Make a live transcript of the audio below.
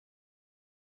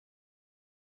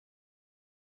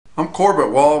I'm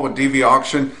Corbett Wall with DV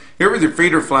Auction, here with your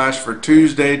feeder flash for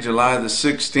Tuesday, July the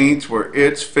 16th, where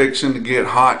it's fixing to get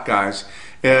hot, guys.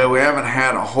 We haven't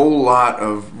had a whole lot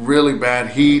of really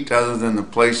bad heat other than the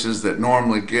places that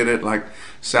normally get it, like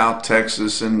South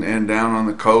Texas and down on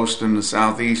the coast and the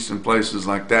southeast and places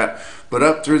like that. But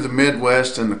up through the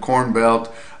Midwest and the Corn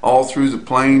Belt, all through the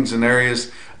plains and areas,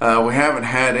 we haven't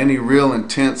had any real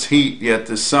intense heat yet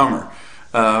this summer.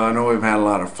 I know we've had a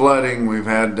lot of flooding, we've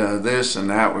had this and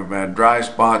that, we've had dry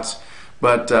spots,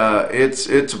 but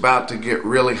it's about to get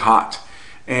really hot.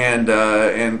 And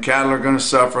cattle are going to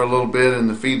suffer a little bit in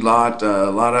the feedlot.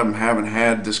 A lot of them haven't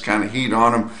had this kind of heat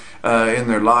on them in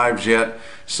their lives yet,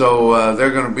 so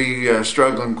they're going to be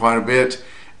struggling quite a bit.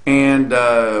 And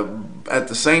at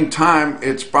the same time,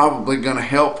 it's probably going to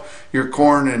help your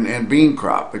corn and bean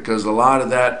crop, because a lot of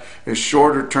that is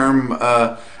shorter term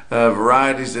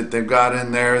varieties that they've got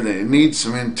in there. They need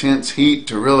some intense heat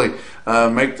to really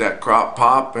make that crop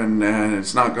pop, and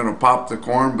it's not going to pop the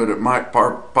corn, but it might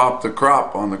pop the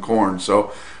crop on the corn.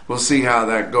 So we'll see how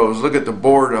that goes. Look at the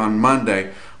board on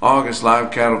Monday. August live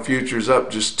cattle futures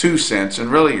up just 2 cents, and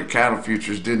really your cattle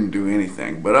futures didn't do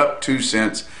anything, but up 2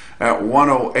 cents at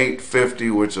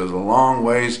 108.50, which is a long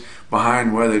ways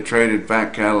behind where they traded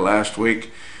fat cattle last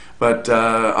week. But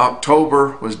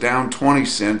October was down 20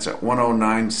 cents at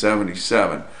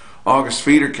 109.77. August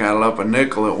feeder cattle up a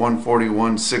nickel at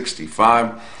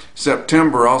 141.65.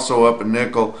 September also up a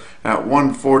nickel at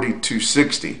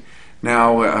 142.60.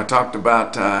 Now I talked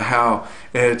about how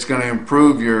it's going to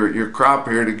improve your crop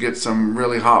here to get some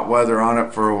really hot weather on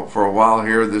it for a while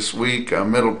here this week,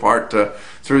 middle part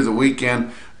through the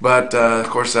weekend. But of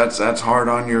course that's hard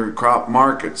on your crop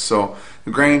markets. So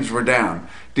the grains were down.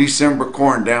 December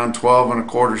corn down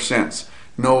 12.25 cents.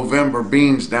 November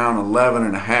beans down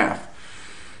 11.5.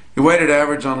 Your weighted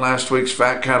average on last week's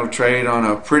fat cattle trade on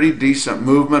a pretty decent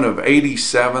movement of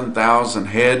 87,000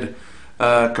 head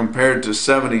compared to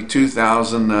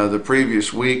 72,000 the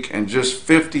previous week, and just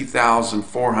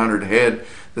 50,400 head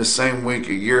the same week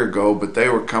a year ago, but they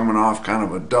were coming off kind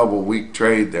of a double week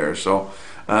trade there. So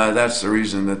that's the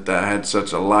reason that I had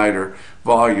such a lighter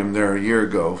volume there a year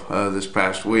ago this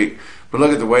past week. But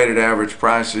look at the weighted average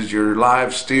prices. Your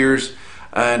live steers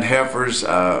and heifers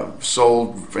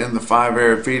sold in the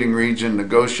 5-area feeding region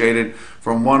negotiated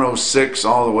from 106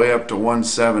 all the way up to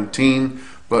 117,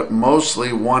 but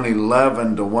mostly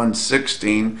 111 to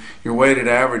 116. Your weighted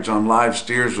average on live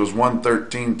steers was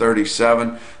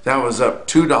 113.37. That was up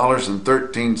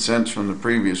 $2.13 from the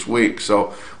previous week.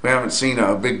 So we haven't seen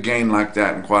a big gain like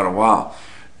that in quite a while.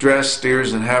 Dressed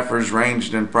steers and heifers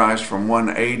ranged in price from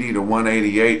 180 to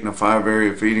 188 in the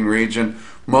 5-area feeding region,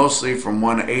 mostly from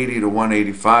 180 to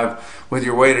 185, with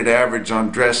your weighted average on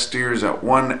dressed steers at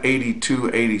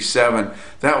 182.87.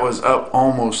 That was up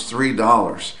almost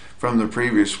 $3 from the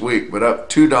previous week, but up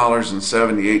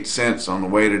 $2.78 on the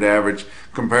weighted average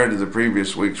compared to the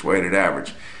previous week's weighted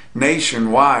average.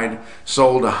 Nationwide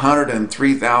sold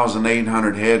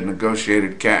 103,800 head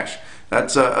negotiated cash.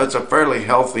 That's a fairly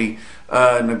healthy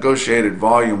negotiated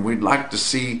volume. We'd like to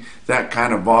see that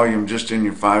kind of volume just in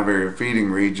your 5-area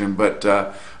feeding region,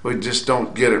 but we just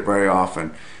don't get it very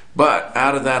often. But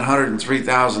out of that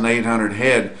 103,800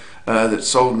 head that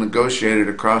sold negotiated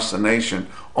across the nation,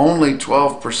 only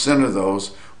 12% of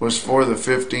those was for the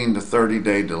 15 to 30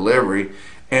 day delivery,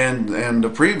 and the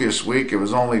previous week it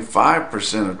was only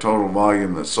 5% of total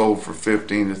volume that sold for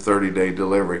 15 to 30 day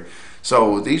delivery.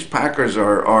 So these packers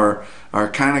are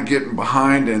kind of getting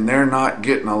behind, and they're not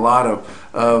getting a lot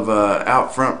of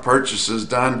out front purchases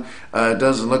done. It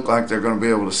doesn't look like they're going to be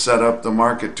able to set up the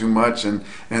market too much, and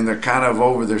they're kind of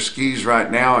over their skis right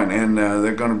now, and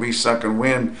they're going to be sucking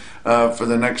wind for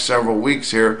the next several weeks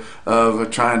here of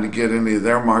trying to get into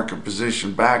their market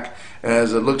position back,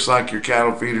 as it looks like your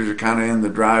cattle feeders are kind of in the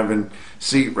driving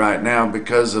seat right now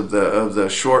because of the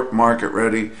short market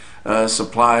ready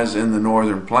supplies in the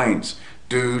northern plains,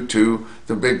 due to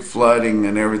the big flooding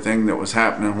and everything that was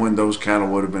happening when those cattle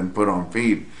would have been put on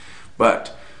feed.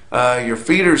 But your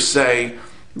feeders say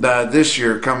this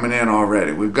year coming in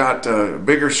already, we've got a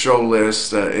bigger show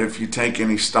list. If you take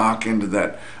any stock into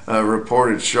that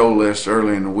reported show list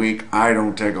early in the week, I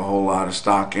don't take a whole lot of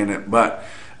stock in it, but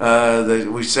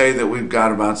we say that we've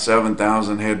got about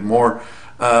 7,000 head more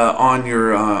on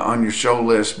your show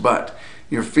list, but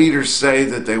your feeders say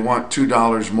that they want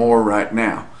 $2 more right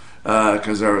now,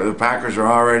 because the packers are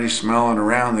already smelling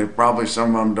around.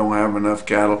 Some of them don't have enough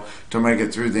cattle to make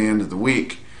it through the end of the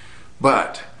week.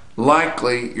 But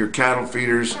likely your cattle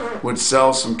feeders would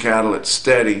sell some cattle at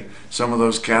steady. Some of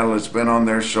those cattle that's been on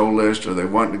their show list or they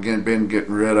want to been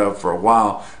getting rid of for a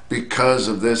while because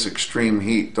of this extreme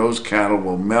heat. Those cattle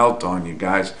will melt on you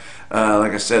guys.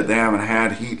 Like I said, they haven't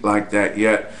had heat like that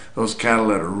yet. Those cattle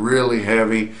that are really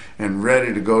heavy and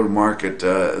ready to go to market,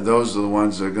 those are the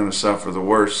ones that are going to suffer the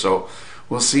worst. So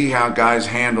we'll see how guys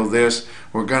handle this.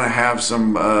 We're going to have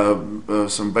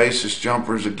some basis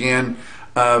jumpers again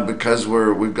because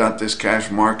we've got this cash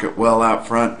market well out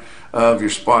front of your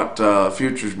spot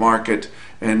futures market.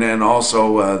 And then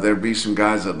also there'll be some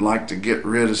guys that like to get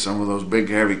rid of some of those big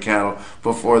heavy cattle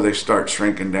before they start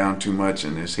shrinking down too much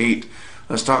in this heat.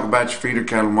 Let's talk about your feeder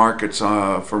cattle markets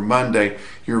for Monday.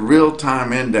 Your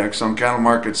real-time index on Cattle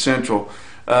Market Central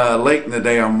late in the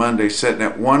day on Monday sitting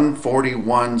at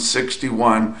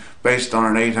 141.61 based on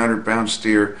an 800-pound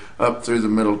steer up through the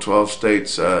middle 12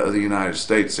 states of the United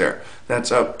States there.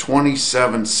 That's up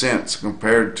 27 cents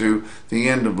compared to the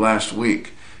end of last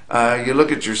week. You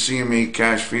look at your CME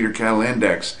Cash Feeder Cattle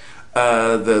Index.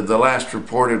 The last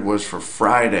reported was for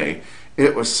Friday.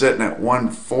 It was sitting at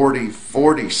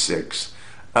 140.46,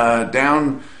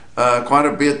 down quite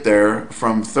a bit there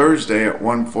from Thursday at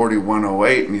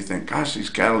 141.08. And you think, gosh, these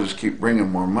cattle just keep bringing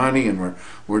more money, and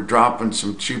we're dropping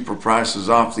some cheaper prices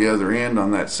off the other end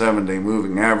on that 7-day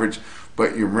moving average.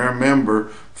 But you remember,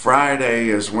 Friday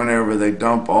is whenever they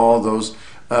dump all those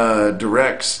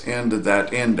directs into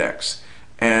that index.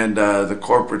 And the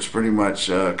corporates pretty much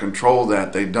control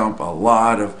that. They dump a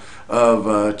lot of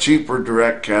cheaper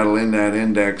direct cattle in that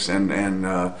index,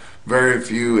 and very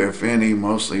few, if any,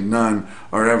 mostly none,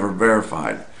 are ever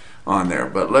verified on there.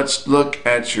 But let's look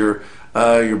at your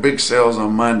big sales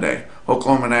on Monday.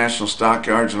 Oklahoma National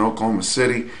Stockyards in Oklahoma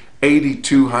City,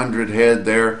 8,200 head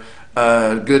there.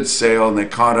 Good sale, and they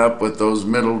caught up with those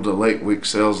middle to late week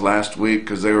sales last week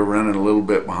because they were running a little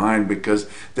bit behind because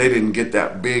they didn't get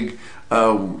that big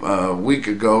week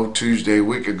ago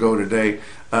today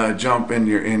jump in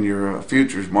your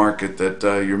futures market that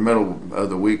your middle of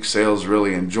the week sales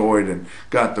really enjoyed and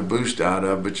got the boost out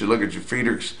of. But you look at your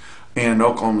feeders in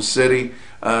Oklahoma City,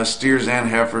 steers and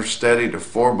heifers steady to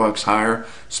 $4 higher,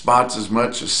 spots as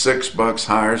much as $6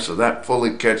 higher, so that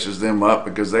fully catches them up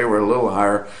because they were a little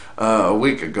higher a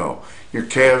week ago. Your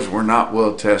calves were not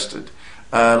well tested.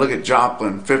 Look at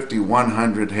Joplin,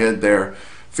 5,100 head there.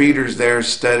 Feeders there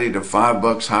steady to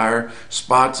 $5 higher,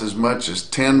 spots as much as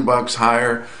 $10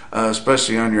 higher,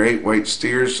 especially on your 8-weight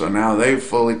steers. So now they've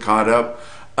fully caught up.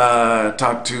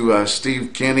 Talked to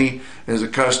Steve Kinney, is a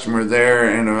customer there,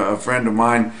 and a friend of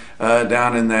mine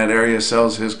down in that area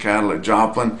sells his cattle at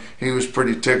Joplin. He was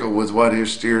pretty tickled with what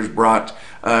his steers brought.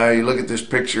 You look at this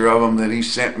picture of him that he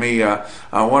sent me. I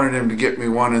wanted him to get me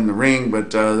one in the ring,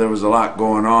 but there was a lot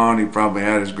going on. He probably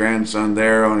had his grandson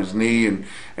there on his knee and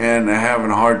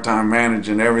having a hard time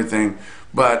managing everything.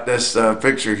 But this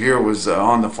picture here was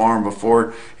on the farm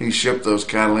before he shipped those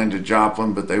cattle into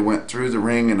Joplin, but they went through the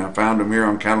ring, and I found them here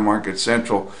on Cattle Market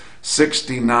Central.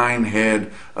 69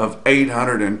 head of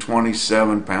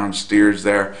 827-pound steers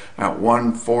there at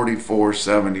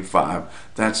 144.75.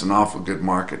 That's an awful good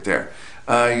market there.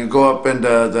 You go up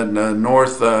into the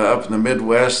north, up in the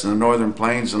Midwest and the Northern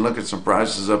Plains, and look at some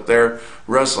prices up there.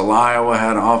 Russell, Iowa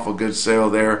had an awful good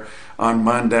sale there on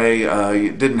Monday.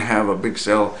 You didn't have a big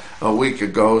sale a week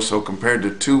ago, so compared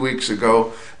to 2 weeks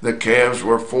ago, the calves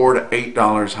were $4 to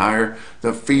 $8 higher.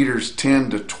 The feeders $10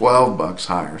 to $12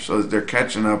 higher, so they're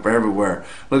catching up everywhere.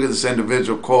 Look at this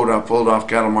individual quote I pulled off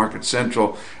Cattle Market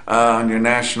Central on your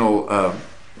national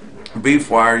beef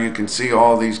wire. You can see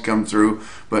all these come through,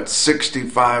 but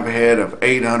 65 head of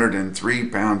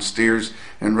 803-pound steers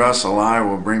in Russell, Iowa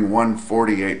will bring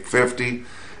 148.50.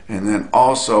 And then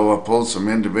also I pulled some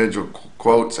individual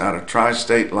quotes out of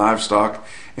Tri-State Livestock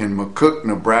in McCook,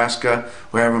 Nebraska.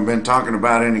 We haven't been talking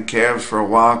about any calves for a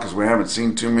while because we haven't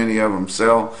seen too many of them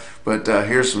sell. But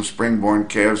here's some spring-born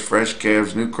calves, fresh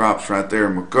calves, new crops right there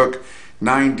in McCook.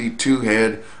 92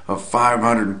 head of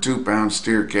 502-pound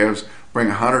steer calves bring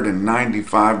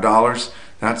 $195.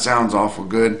 That sounds awful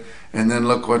good. And then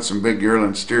look what some big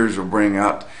yearling steers will bring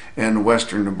out in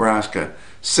western Nebraska.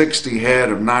 60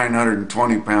 head of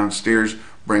 920-pound steers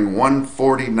bring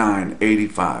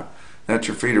 $149.85. That's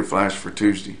your feeder flash for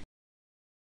Tuesday.